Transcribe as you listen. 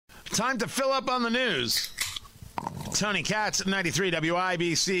Time to fill up on the news. Tony Katz, 93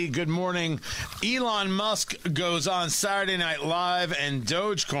 WIBC. Good morning. Elon Musk goes on Saturday Night Live and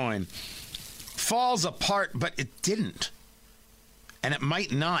Dogecoin falls apart, but it didn't. And it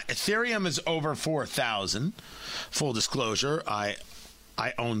might not. Ethereum is over 4,000. Full disclosure, I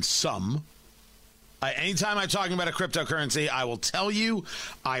own some. Anytime I'm talking about a cryptocurrency, I will tell you.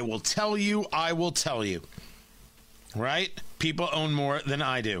 Right? People own more than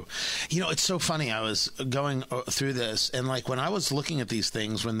I do. You know, it's so funny. I was going through this, and like when I was looking at these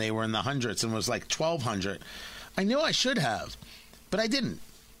things when they were in the hundreds and was like 1,200, I knew I should have, but I didn't.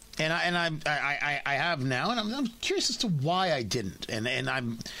 And I have now, and I'm curious as to why I didn't. And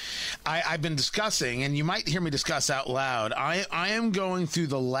I've been discussing, and you might hear me discuss out loud. I am going through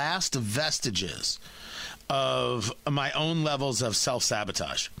the last vestiges of my own levels of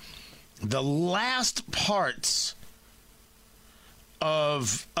self-sabotage. The last parts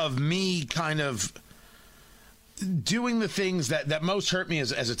of me kind of doing the things that most hurt me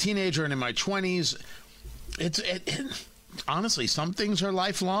as a teenager and in my 20s. Honestly, some things are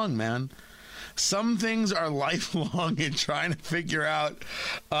lifelong, man. Some things are lifelong in trying to figure out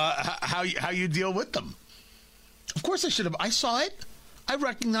how you deal with them. Of course I should have. I saw it. I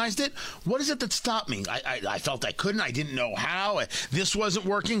recognized it. What is it that stopped me? I felt I couldn't. I didn't know how. This wasn't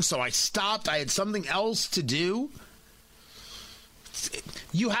working, so I stopped. I had something else to do.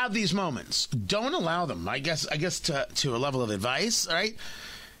 You have these moments. Don't allow them. I guess to a level of advice, right?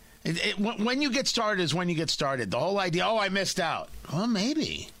 When you get started is when you get started. The whole idea, I missed out. Well,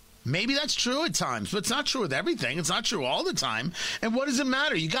 maybe that's true at times, but it's not true with everything. It's not true all the time. And what does it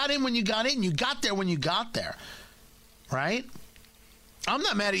matter? You got in when you got in. You got there when you got there, right? I'm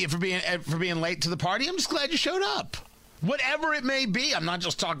not mad at you for being late to the party. I'm just glad you showed up. Whatever it may be. I'm not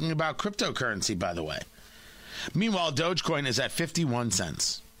just talking about cryptocurrency, by the way. Meanwhile, Dogecoin is at 51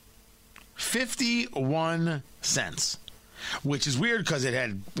 cents. 51 cents. Which is weird because it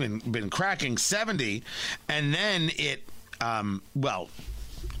had been cracking 70, and then it,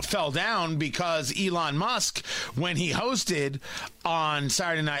 fell down because Elon Musk, when he hosted on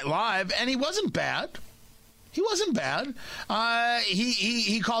Saturday Night Live, and he wasn't bad. He wasn't bad.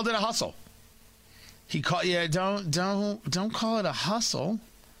 He called it a hustle. Don't call it a hustle.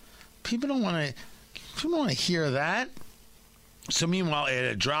 People don't want to hear that. So meanwhile, it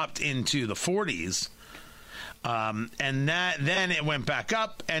had dropped into the 40s. And then it went back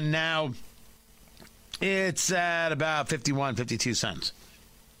up, and now it's at about 51, 52 cents.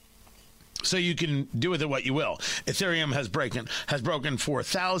 So you can do with it what you will. Ethereum has broken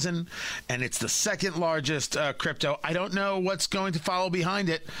 4,000, and it's the second largest crypto. I don't know what's going to follow behind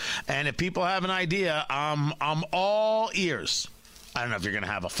it, and if people have an idea, I'm all ears. I don't know if you're going to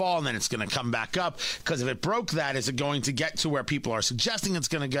have a fall and then it's going to come back up, because if it broke that, is it going to get to where people are suggesting it's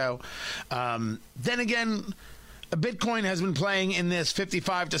going to go? Then again, Bitcoin has been playing in this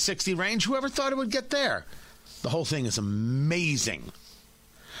 55 to 60 range. Whoever thought it would get there? The whole thing is amazing.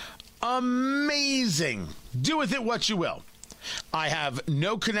 Amazing. Do with it what you will. I have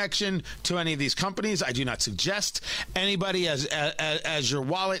no connection to any of these companies. I do not suggest anybody as your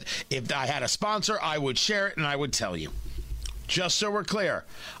wallet. If I had a sponsor, I would share it and I would tell you. Just so we're clear,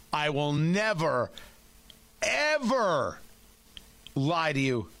 I will never, ever lie to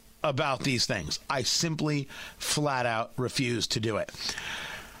you about these things. I simply flat out refuse to do it.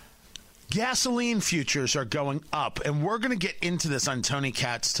 Gasoline futures are going up, and we're going to get into this on Tony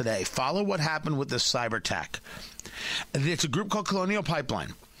Katz today. Follow what happened with this cyber attack. It's a group called Colonial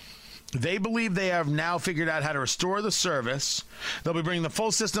Pipeline. They believe they have now figured out how to restore the service. They'll be bringing the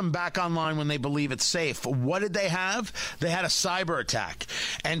full system back online when they believe it's safe. What did they have? They had a cyber attack.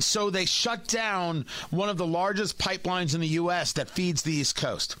 And so they shut down one of the largest pipelines in the U.S. that feeds the East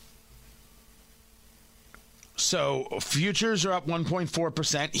Coast. So futures are up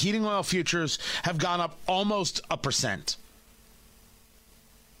 1.4%. Heating oil futures have gone up almost 1%.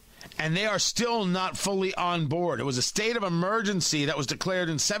 And they are still not fully on board. It was a state of emergency that was declared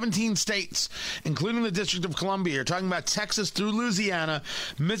in 17 states, including the District of Columbia. You're talking about Texas through Louisiana,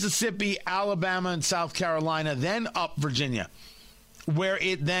 Mississippi, Alabama, and South Carolina, then up Virginia, where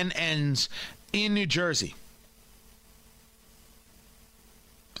it then ends in New Jersey.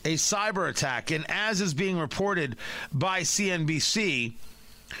 A cyber attack, and as is being reported by CNBC,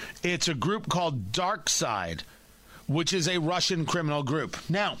 it's a group called DarkSide, which is a Russian criminal group.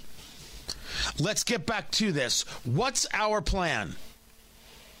 Now, let's get back to this. What's our plan?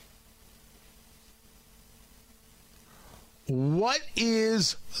 What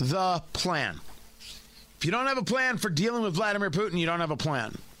is the plan? If you don't have a plan for dealing with Vladimir Putin, you don't have a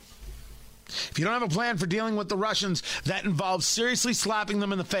plan. If you don't have a plan for dealing with the Russians, that involves seriously slapping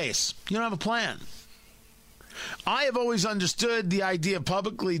them in the face. You don't have a plan. I have always understood the idea of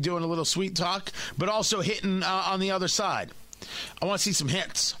publicly doing a little sweet talk, but also hitting on the other side. I want to see some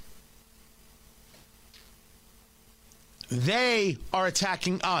hits. They are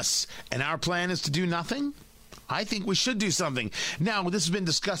attacking us, and our plan is to do nothing? I think we should do something. Now, this has been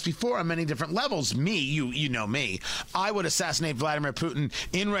discussed before on many different levels. Me, you know me. I would assassinate Vladimir Putin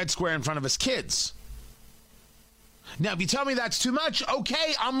in Red Square in front of his kids. Now, if you tell me that's too much,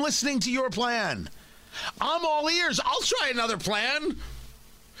 okay, I'm listening to your plan. I'm all ears. I'll try another plan.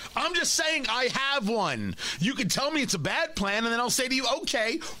 I'm just saying I have one. You can tell me it's a bad plan, and then I'll say to you,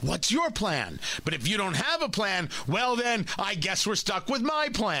 okay, what's your plan? But if you don't have a plan, well, then I guess we're stuck with my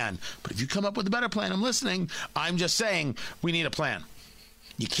plan. But if you come up with a better plan, I'm listening. I'm just saying we need a plan.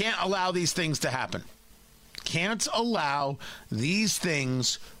 You can't allow these things to happen. Can't allow these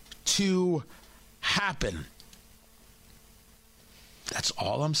things to happen. That's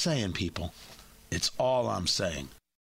all I'm saying, people. It's all I'm saying.